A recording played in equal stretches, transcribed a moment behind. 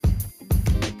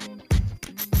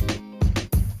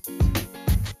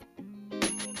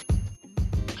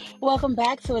Welcome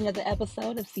back to another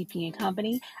episode of CP and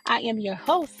Company. I am your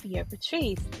host, Sierra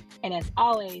Patrice, and as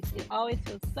always, it always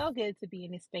feels so good to be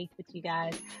in this space with you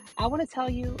guys. I want to tell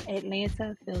you,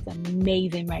 Atlanta feels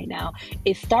amazing right now.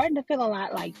 It's starting to feel a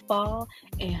lot like fall,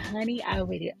 and honey, I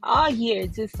waited all year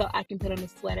just so I can put on a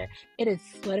sweater. It is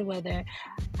sweater weather.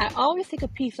 I always take a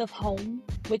piece of home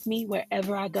with me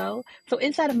wherever I go. So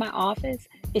inside of my office,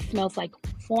 it smells like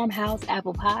farmhouse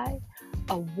apple pie,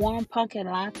 a warm pumpkin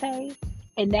latte,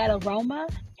 and that aroma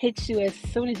hits you as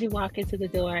soon as you walk into the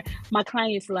door. My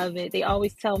clients love it. They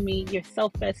always tell me you're so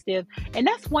festive. And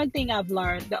that's one thing I've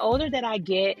learned. The older that I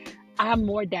get, I'm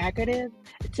more decorative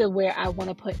to where I want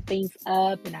to put things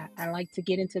up and I like to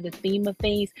get into the theme of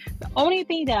things. The only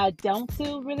thing that I don't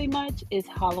do really much is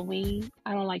Halloween.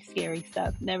 I don't like scary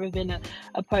stuff. Never been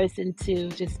a person to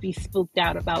just be spooked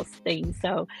out about things.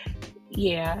 So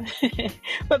yeah.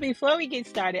 But before we get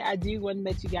started, I do want to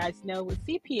let you guys know what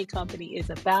CP and Company is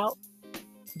about.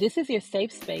 This is your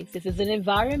safe space. This is an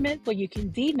environment where you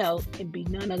can denote and be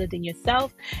none other than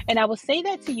yourself. And I will say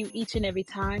that to you each and every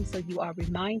time so you are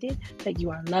reminded that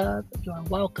you are loved, you are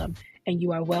welcome, and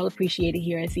you are well appreciated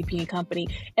here at CP and Company.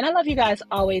 And I love you guys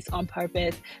always on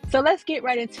purpose. So let's get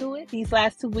right into it. These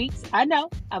last 2 weeks, I know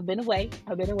I've been away.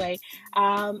 I've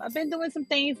been doing some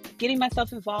things, getting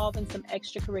myself involved in some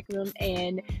extra curriculum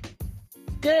and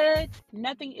good.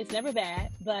 Nothing is never bad,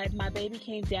 but my baby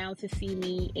came down to see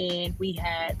me and we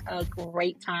had a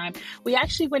great time. We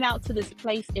actually went out to this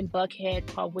place in Buckhead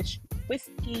called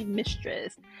Whiskey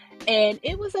Mistress, and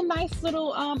it was a nice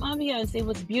little ambiance. It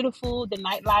was beautiful. The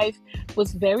nightlife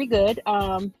was very good.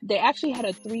 They actually had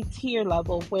a 3-tier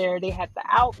level where they had the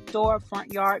outdoor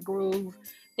front yard groove,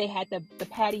 they had the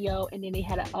patio, and then they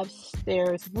had an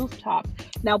upstairs rooftop.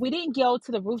 Now, we didn't go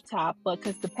to the rooftop, but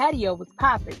because the patio was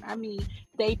popping. I mean,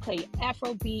 they played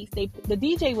Afro beats. The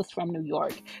DJ was from New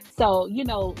York. So,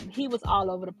 he was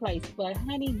all over the place. But,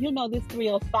 honey, this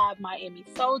 305 Miami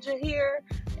Soldier here,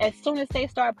 as soon as they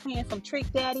started playing some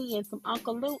Trick Daddy and some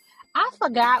Uncle Luke, I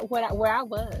forgot where I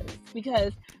was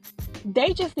because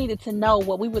they just needed to know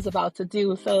what we was about to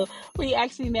do. So we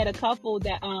actually met a couple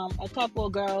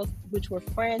of girls which were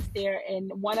friends there,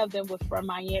 and one of them was from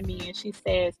Miami, and she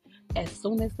says, as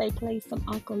soon as they play some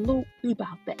Uncle Luke, we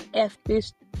about to F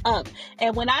this up.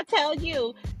 And when I tell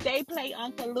you they play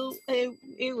Uncle Luke,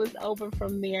 it was over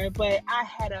from there. But I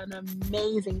had an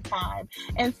amazing time.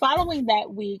 And following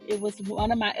that week, it was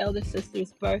one of my elder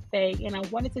sister's birthday, and I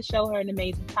wanted to show her an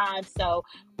amazing time. So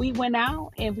we went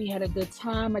out and we had a good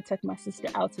time. I took my sister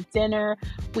out to dinner.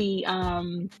 We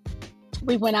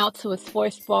went out to a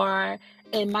sports bar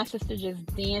and my sister just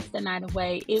danced the night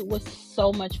away. It was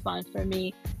so much fun for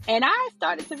me. And I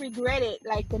started to regret it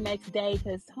like the next day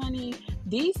because, honey,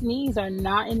 these knees are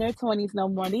not in their 20s no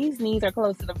more. These knees are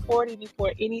closer to 40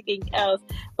 before anything else.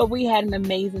 But we had an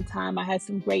amazing time. I had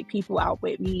some great people out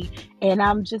with me. And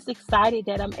I'm just excited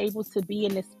that I'm able to be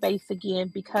in this space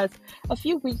again because a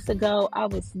few weeks ago, I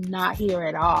was not here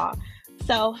at all.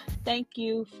 So thank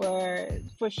you for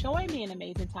showing me an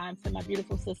amazing time to my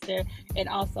beautiful sister and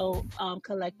also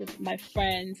collective, my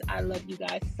friends. I love you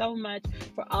guys so much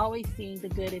for always seeing the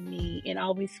good in me and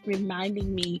always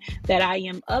reminding me that I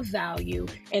am of value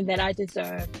and that I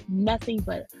deserve nothing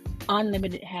but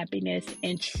unlimited happiness.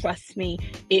 And trust me,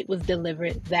 it was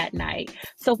delivered that night.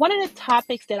 So one of the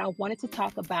topics that I wanted to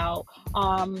talk about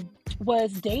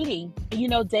was dating.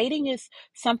 Dating is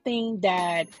something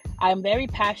that I'm very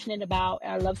passionate about.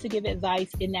 I love to give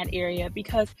advice in that area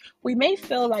because we may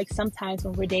feel like sometimes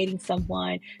when we're dating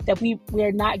someone that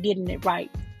we're not getting it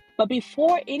right. But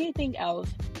before anything else,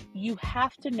 you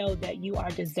have to know that you are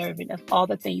deserving of all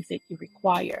the things that you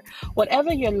require.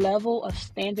 Whatever your level of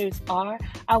standards are,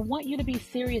 I want you to be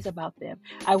serious about them.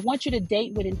 I want you to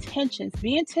date with intentions.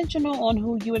 Be intentional on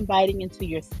who you're inviting into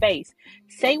your space.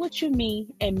 Say what you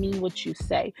mean and mean what you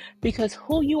say, because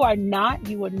who you are not,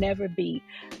 you will never be.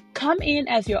 Come in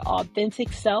as your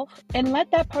authentic self and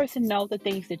let that person know the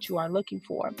things that you are looking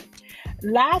for.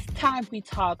 Last time we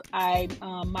talked,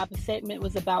 my segment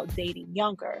was about dating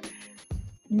younger.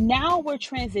 Now we're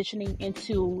transitioning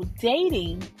into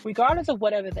dating, regardless of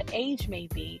whatever the age may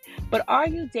be. But are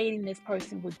you dating this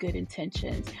person with good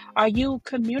intentions? Are you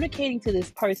communicating to this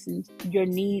person your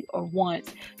need or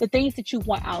wants, the things that you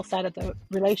want outside of the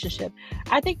relationship?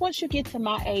 I think once you get to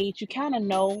my age, you kind of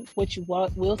know what you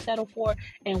will settle for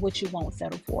and what you won't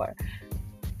settle for.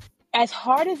 As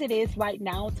hard as it is right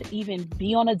now to even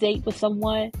be on a date with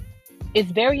someone, it's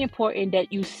very important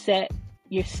that you set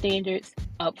your standards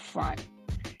up front.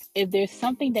 If there's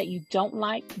something that you don't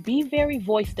like, be very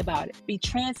voiced about it. Be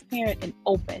transparent and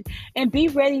open, and be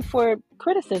ready for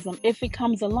criticism if it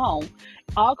comes along.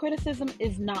 All criticism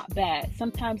is not bad.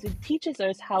 Sometimes it teaches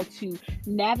us how to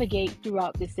navigate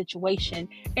throughout this situation,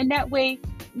 and that way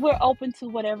we're open to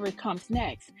whatever comes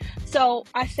next. So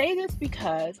I say this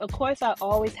because, of course, I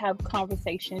always have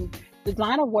conversations. The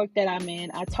line of work that I'm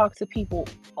in, I talk to people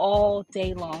all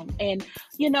day long. And,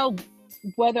 you know,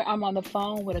 whether I'm on the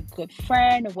phone with a good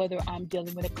friend or whether I'm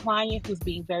dealing with a client who's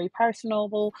being very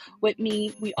personable with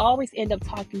me, we always end up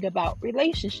talking about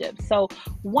relationships. So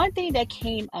one thing that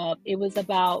came up, it was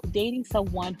about dating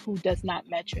someone who does not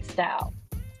match your style.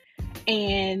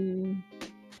 And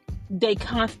they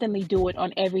constantly do it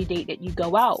on every date that you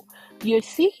go out. You're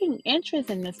seeking interest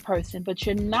in this person, but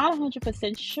you're not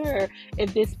 100% sure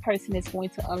if this person is going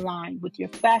to align with your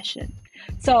fashion.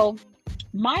 So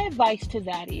my advice to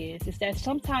that is that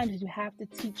sometimes you have to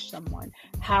teach someone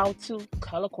how to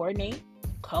color coordinate,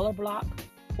 color block,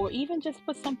 or even just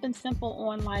put something simple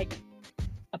on, like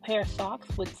a pair of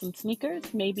socks with some sneakers,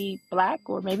 maybe black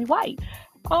or maybe white.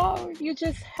 Or you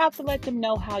just have to let them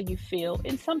know how you feel.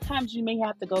 And sometimes you may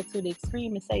have to go to the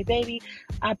extreme and say, baby,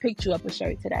 I picked you up a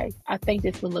shirt today. I think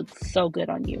this would look so good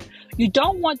on you. You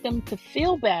don't want them to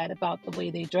feel bad about the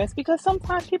way they dress, because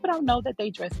sometimes people don't know that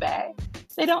they dress bad.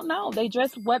 They don't know. They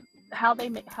dress how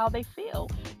they feel.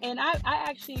 And I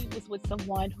actually was with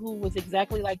someone who was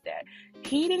exactly like that.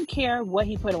 He didn't care what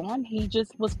he put on. He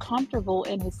just was comfortable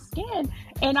in his skin.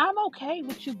 And I'm okay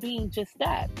with you being just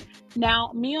that.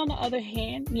 Now, me on the other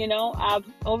hand, I've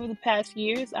over the past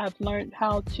years, I've learned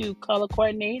how to color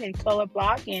coordinate and color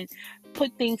block and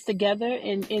put things together.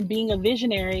 And being a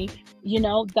visionary,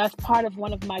 that's part of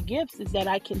one of my gifts, is that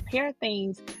I can pair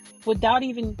things without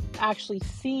even actually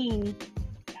seeing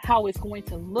how it's going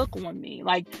to look on me.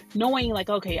 Like knowing, like,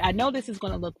 okay, I know this is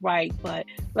going to look right, but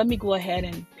let me go ahead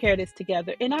and pair this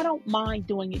together. And I don't mind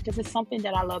doing it because it's something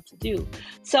that I love to do.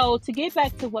 So to get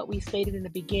back to what we stated in the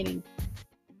beginning,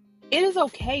 it is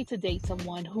okay to date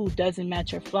someone who doesn't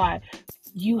match your fly.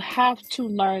 You have to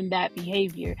learn that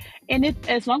behavior. And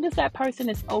as long as that person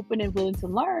is open and willing to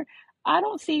learn, I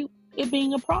don't see it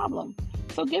being a problem.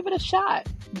 So give it a shot.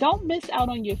 Don't miss out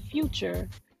on your future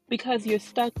because you're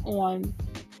stuck on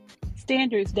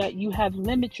standards that you have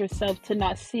limited yourself to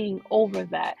not seeing over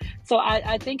that. So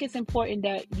I think it's important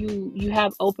that you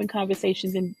have open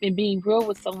conversations and being real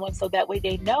with someone, so that way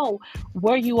they know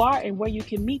where you are and where you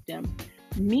can meet them.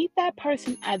 Meet that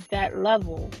person at that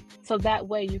level, so that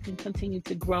way you can continue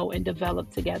to grow and develop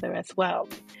together as well.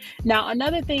 Now,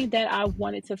 another thing that I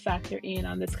wanted to factor in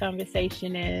on this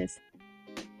conversation is,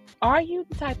 are you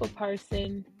the type of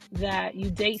person that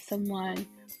you date someone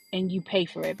and you pay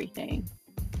for everything?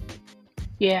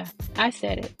 Yeah, I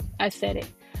said it. I said it.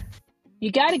 You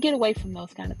got to get away from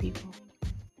those kind of people,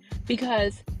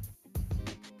 because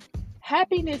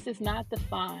happiness is not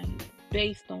defined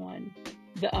based on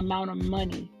the amount of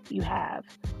money you have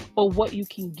or what you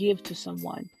can give to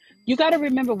someone. You got to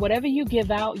remember, whatever you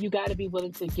give out, you got to be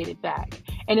willing to get it back.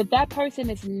 And if that person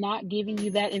is not giving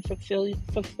you that and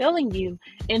fulfilling you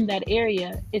in that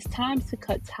area, it's time to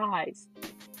cut ties.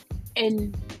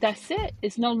 And that's it.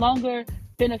 It's no longer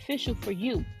beneficial for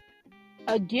you.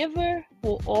 A giver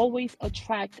will always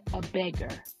attract a beggar.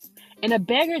 And a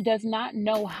beggar does not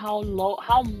know how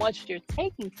much they're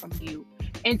taking from you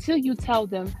until you tell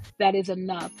them that is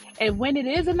enough. And when it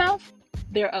is enough,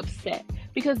 they're upset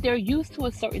because they're used to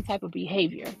a certain type of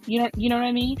behavior. You know what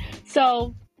I mean?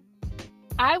 So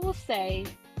I will say,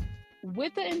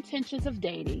 with the intentions of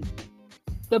dating,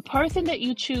 the person that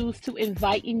you choose to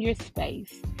invite in your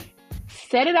space,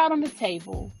 set it out on the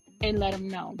table and let them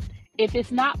know. If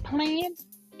it's not planned,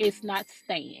 it's not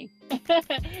staying.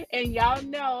 And y'all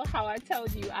know how I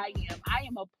told you I am. I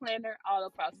am a planner all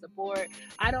across the board.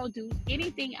 I don't do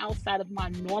anything outside of my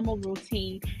normal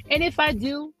routine. And if I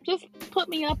do, just put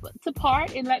me up to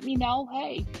part and let me know,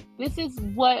 hey, this is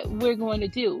what we're going to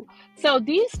do. So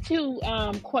these two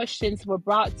questions were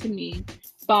brought to me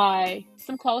by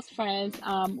some close friends.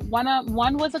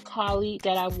 One was a colleague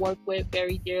that I work with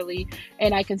very dearly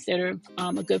and I consider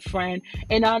a good friend.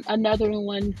 And another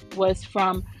one was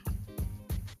from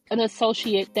an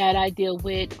associate that I deal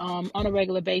with on a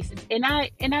regular basis. And I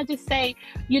just say,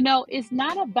 it's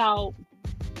not about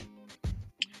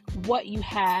what you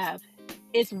have,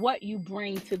 it's what you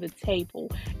bring to the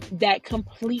table that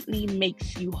completely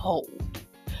makes you whole.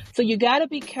 So you got to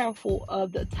be careful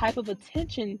of the type of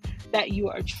attention that you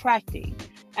are attracting.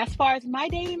 As far as my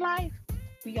dating life,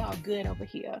 we all good over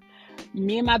here.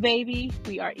 Me and my baby,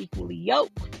 we are equally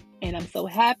yoked. And I'm so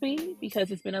happy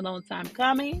because it's been a long time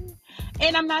coming.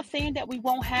 And I'm not saying that we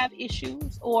won't have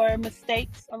issues or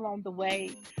mistakes along the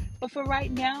way, but for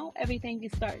right now, everything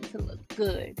is starting to look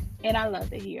good. And I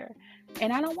love it here.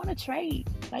 And I don't want to trade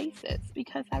places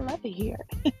because I love it here.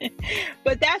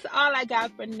 But that's all I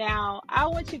got for now. I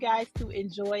want you guys to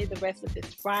enjoy the rest of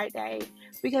this Friday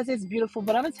because it's beautiful.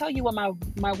 But I'm gonna tell you what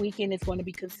my weekend is going to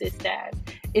be consist as.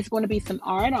 It's going to be some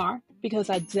R&R because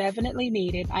I definitely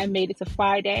need it. I made it to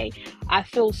Friday. I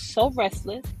feel so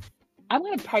restless. I'm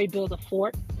gonna probably build a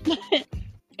fort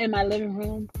in my living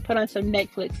room, put on some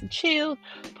Netflix and chill,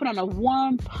 put on a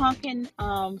warm pumpkin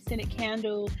scented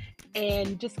candle,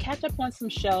 and just catch up on some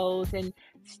shows and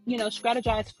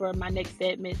strategize for my next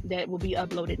segment that will be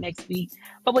uploaded next week.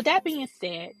 But with that being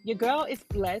said, your girl is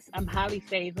blessed. I'm highly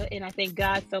favored, and I thank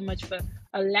God so much for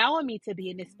allowing me to be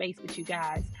in this space with you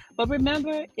guys. But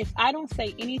remember, if I don't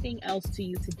say anything else to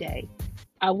you today,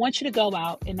 I want you to go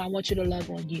out and I want you to love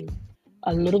on you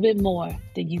a little bit more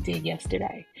than you did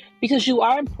yesterday because you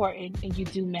are important and you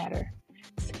do matter.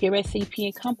 Here at CP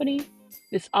and Company,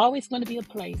 there's always going to be a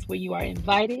place where you are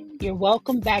invited. You're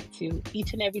welcome back to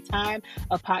each and every time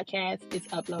a podcast is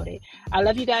uploaded. I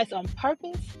love you guys on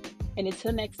purpose. And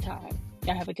until next time,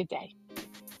 y'all have a good day.